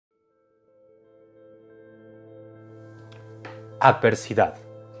Adversidad.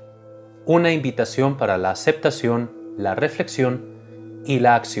 Una invitación para la aceptación, la reflexión y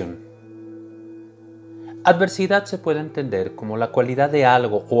la acción. Adversidad se puede entender como la cualidad de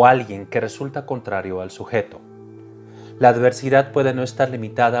algo o alguien que resulta contrario al sujeto. La adversidad puede no estar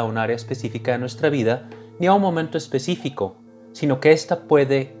limitada a un área específica de nuestra vida ni a un momento específico, sino que ésta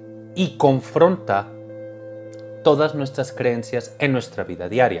puede y confronta todas nuestras creencias en nuestra vida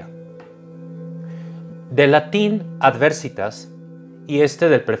diaria. Del latín adversitas y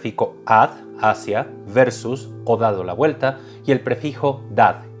del prefijo ad, hacia, versus o dado la vuelta, y el prefijo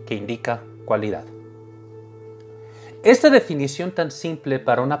dad, que indica cualidad. Esta definición tan simple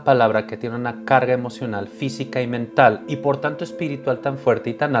para una palabra que tiene una carga emocional, física y mental y por tanto espiritual tan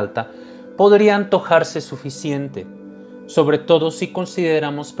fuerte y tan alta, podría antojarse suficiente, sobre todo si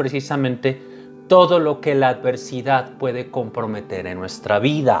consideramos precisamente todo lo que la adversidad puede comprometer en nuestra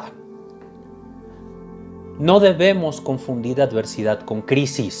vida. No debemos confundir adversidad con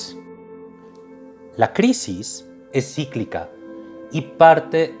crisis. La crisis es cíclica y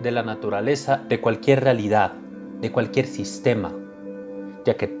parte de la naturaleza de cualquier realidad, de cualquier sistema,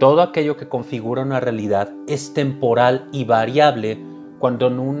 ya que todo aquello que configura una realidad es temporal y variable. Cuando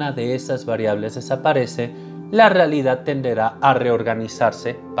una de esas variables desaparece, la realidad tenderá a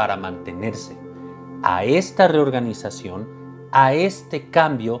reorganizarse para mantenerse. A esta reorganización, a este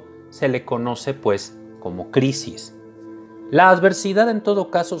cambio, se le conoce pues como crisis. La adversidad en todo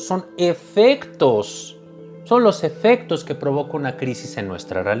caso son los efectos que provoca una crisis en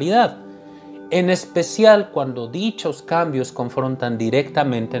nuestra realidad, en especial cuando dichos cambios confrontan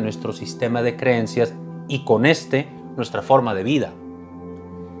directamente nuestro sistema de creencias y con nuestra forma de vida.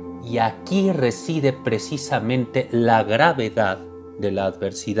 Y aquí reside precisamente la gravedad de la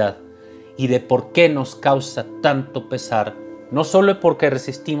adversidad y de por qué nos causa tanto pesar, no solo porque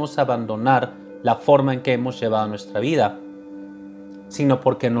resistimos a abandonar la forma en que hemos llevado nuestra vida, sino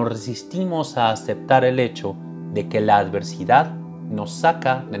porque nos resistimos a aceptar el hecho de que la adversidad nos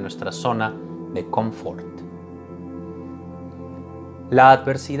saca de nuestra zona de confort. La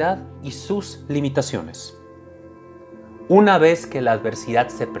adversidad y sus limitaciones. Una vez que la adversidad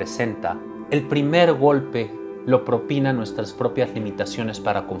se presenta, el primer golpe lo propina nuestras propias limitaciones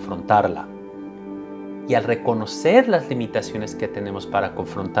para confrontarla. Y al reconocer las limitaciones que tenemos para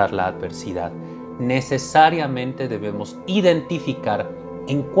confrontar la adversidad, necesariamente debemos identificar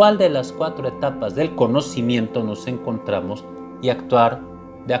en cuál de las 4 etapas del conocimiento nos encontramos y actuar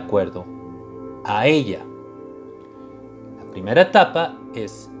de acuerdo a ella. La primera etapa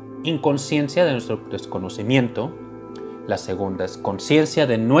es inconsciencia de nuestro desconocimiento. La segunda es conciencia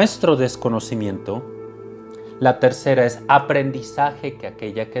de nuestro desconocimiento. La tercera es aprendizaje que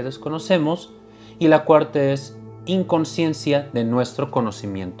aquella que desconocemos. Y la cuarta es inconsciencia de nuestro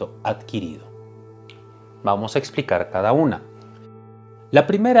conocimiento adquirido. Vamos a explicar cada una. La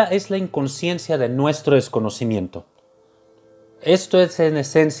primera es la inconsciencia de nuestro desconocimiento. Esto es en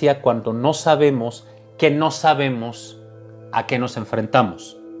esencia cuando no sabemos que no sabemos a qué nos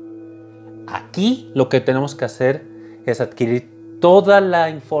enfrentamos. Aquí lo que tenemos que hacer es adquirir toda la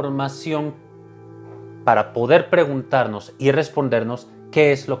información para poder preguntarnos y respondernos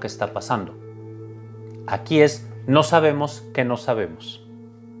qué es lo que está pasando. Aquí no sabemos que no sabemos.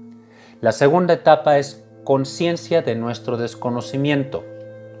 La segunda etapa es conciencia de nuestro desconocimiento.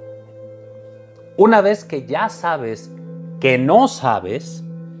 Una vez que ya sabes que no sabes,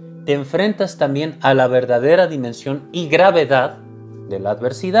 te enfrentas también a la verdadera dimensión y gravedad de la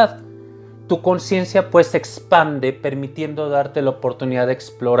adversidad. Tu conciencia pues se expande, permitiendo darte la oportunidad de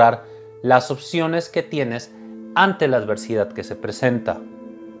explorar las opciones que tienes ante la adversidad que se presenta.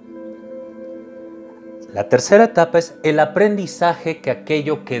 La tercera etapa es el aprendizaje que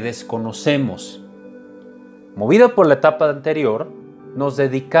aquello que desconocemos. Movido por la etapa anterior, nos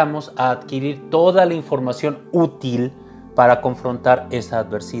dedicamos a adquirir toda la información útil para confrontar esa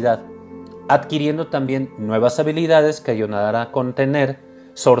adversidad, adquiriendo también nuevas habilidades que ayudarán a contener,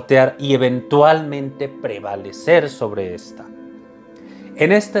 sortear y eventualmente prevalecer sobre esta.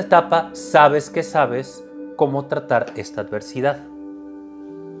 En esta etapa sabes que sabes cómo tratar esta adversidad.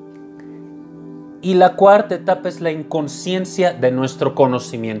 Y la cuarta etapa es la inconsciencia de nuestro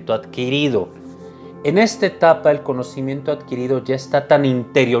conocimiento adquirido. En esta etapa el conocimiento adquirido ya está tan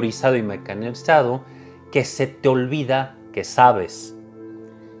interiorizado y mecanizado que se te olvida que sabes.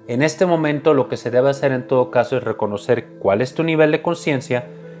 En este momento lo que se debe hacer en todo caso es reconocer cuál es tu nivel de conciencia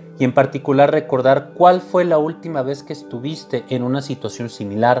y en particular recordar cuál fue la última vez que estuviste en una situación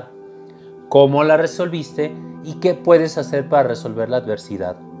similar, cómo la resolviste y qué puedes hacer para resolver la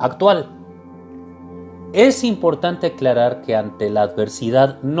adversidad actual. Es importante aclarar que ante la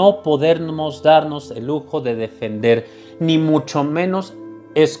adversidad no podemos darnos el lujo de defender ni mucho menos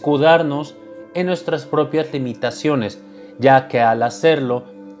escudarnos en nuestras propias limitaciones, ya que al hacerlo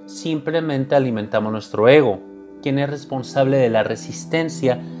simplemente alimentamos nuestro ego, quien es responsable de la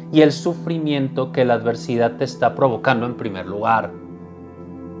resistencia y el sufrimiento que la adversidad te está provocando en primer lugar.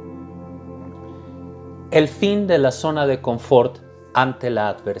 El fin de la zona de confort ante la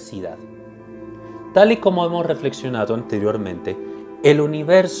adversidad. Tal y como hemos reflexionado anteriormente, el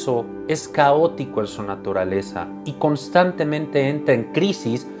universo es caótico en su naturaleza y constantemente entra en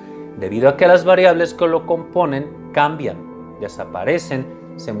crisis debido a que las variables que lo componen cambian, desaparecen,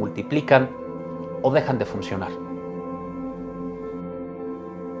 se multiplican o dejan de funcionar.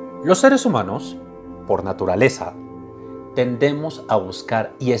 Los seres humanos, por naturaleza, tendemos a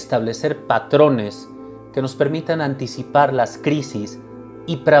buscar y establecer patrones que nos permitan anticipar las crisis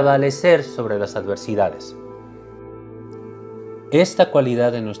y prevalecer sobre las adversidades. Esta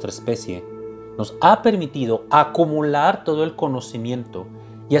cualidad de nuestra especie nos ha permitido acumular todo el conocimiento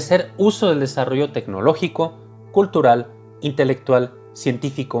y hacer uso del desarrollo tecnológico, cultural, intelectual,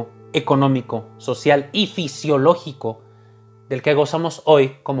 científico, económico, social y fisiológico del que gozamos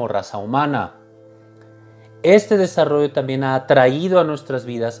hoy como raza humana. Este desarrollo también ha traído a nuestras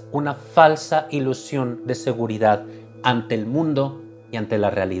vidas una falsa ilusión de seguridad ante el mundo y ante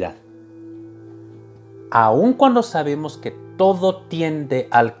la realidad. Aun cuando sabemos que todo tiende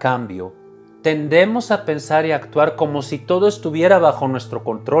al cambio, tendemos a pensar y actuar como si todo estuviera bajo nuestro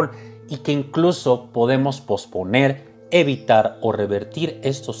control y que incluso podemos posponer, evitar o revertir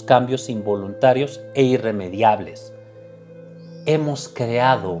estos cambios involuntarios e irremediables. Hemos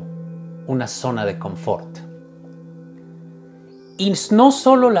creado una zona de confort. Y no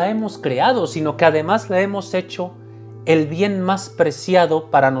solo la hemos creado, sino que además la hemos hecho el bien más preciado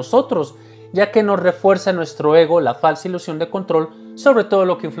para nosotros, ya que nos refuerza nuestro ego la falsa ilusión de control sobre todo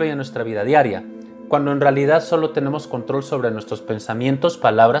lo que influye en nuestra vida diaria, cuando en realidad solo tenemos control sobre nuestros pensamientos,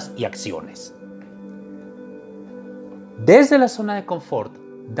 palabras y acciones. Desde la zona de confort,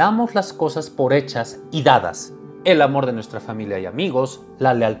 damos las cosas por hechas y dadas. El amor de nuestra familia y amigos,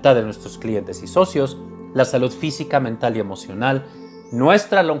 la lealtad de nuestros clientes y socios, la salud física, mental y emocional,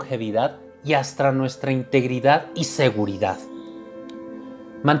 nuestra longevidad y hasta nuestra integridad y seguridad,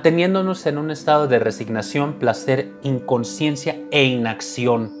 manteniéndonos en un estado de resignación, placer, inconsciencia e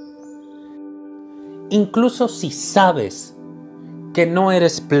inacción. Incluso si sabes que no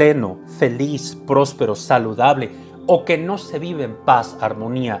eres pleno, feliz, próspero, saludable o que no se vive en paz,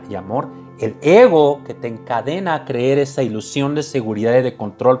 armonía y amor, el ego que te encadena a creer esa ilusión de seguridad y de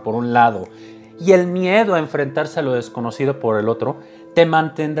control por un lado y el miedo a enfrentarse a lo desconocido por el otro, te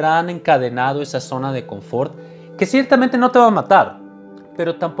mantendrán encadenado esa zona de confort que ciertamente no te va a matar,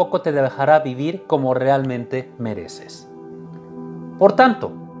 pero tampoco te dejará vivir como realmente mereces. Por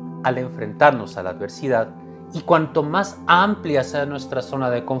tanto, al enfrentarnos a la adversidad, y cuanto más amplia sea nuestra zona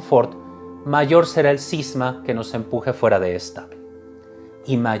de confort, mayor será el cisma que nos empuje fuera de esta.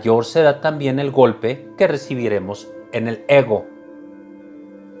 Y mayor será también el golpe que recibiremos en el ego.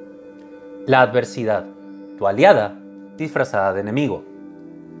 La adversidad, tu aliada, disfrazada de enemigo.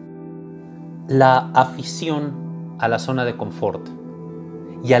 La afición a la zona de confort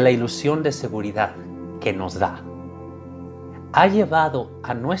y a la ilusión de seguridad que nos da ha llevado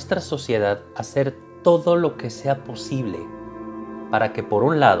a nuestra sociedad a hacer todo lo que sea posible para que por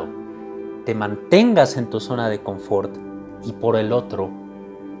un lado te mantengas en tu zona de confort y por el otro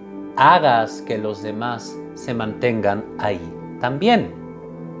hagas que los demás se mantengan ahí también.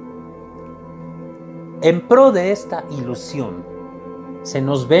 En pro de esta ilusión, se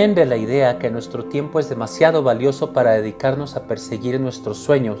nos vende la idea que nuestro tiempo es demasiado valioso para dedicarnos a perseguir nuestros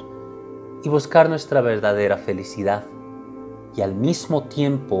sueños y buscar nuestra verdadera felicidad. Y al mismo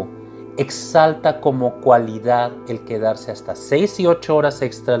tiempo, exalta como cualidad el quedarse hasta 6 y 8 horas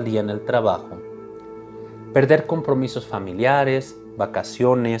extra al día en el trabajo, perder compromisos familiares,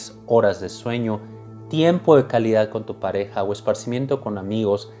 vacaciones, horas de sueño, tiempo de calidad con tu pareja o esparcimiento con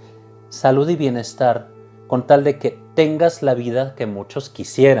amigos, salud y bienestar, con tal de que tengas la vida que muchos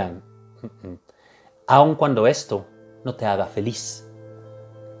quisieran, aun cuando esto no te haga feliz.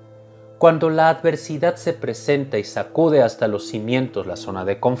 Cuando la adversidad se presenta y sacude hasta los cimientos la zona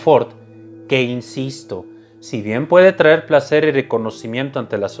de confort, que insisto, si bien puede traer placer y reconocimiento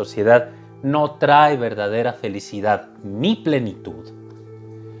ante la sociedad, no trae verdadera felicidad ni plenitud.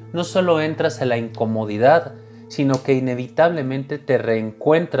 No solo entras en la incomodidad, sino que inevitablemente te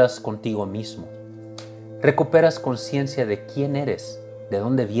reencuentras contigo mismo. Recuperas conciencia de quién eres, de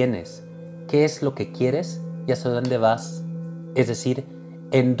dónde vienes, qué es lo que quieres y hacia dónde vas, es decir,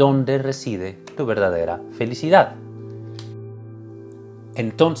 en dónde reside tu verdadera felicidad.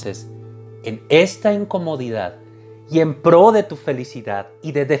 Entonces, en esta incomodidad y en pro de tu felicidad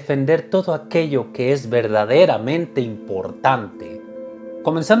y de defender todo aquello que es verdaderamente importante,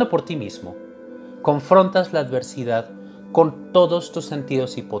 comenzando por ti mismo, confrontas la adversidad con todos tus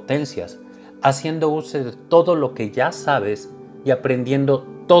sentidos y potencias, haciendo uso de todo lo que ya sabes y aprendiendo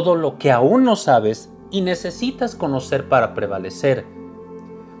todo lo que aún no sabes y necesitas conocer para prevalecer,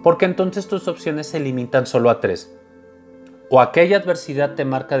 porque entonces tus opciones se limitan solo a 3. O aquella adversidad te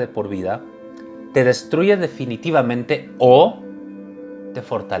marca de por vida, te destruye definitivamente o te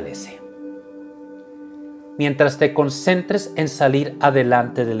fortalece. Mientras te concentres en salir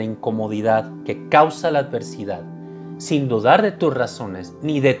adelante de la incomodidad que causa la adversidad, sin dudar de tus razones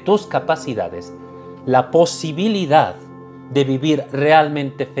ni de tus capacidades, la posibilidad de vivir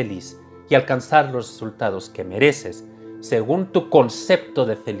realmente feliz y alcanzar los resultados que mereces, según tu concepto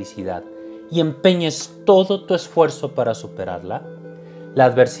de felicidad, y empeñes todo tu esfuerzo para superarla, la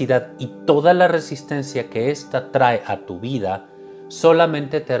adversidad y toda la resistencia que ésta trae a tu vida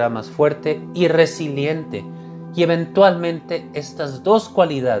solamente te hará más fuerte y resiliente, y eventualmente estas dos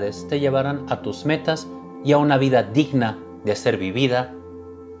cualidades te llevarán a tus metas y a una vida digna de ser vivida,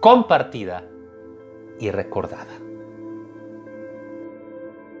 compartida y recordada.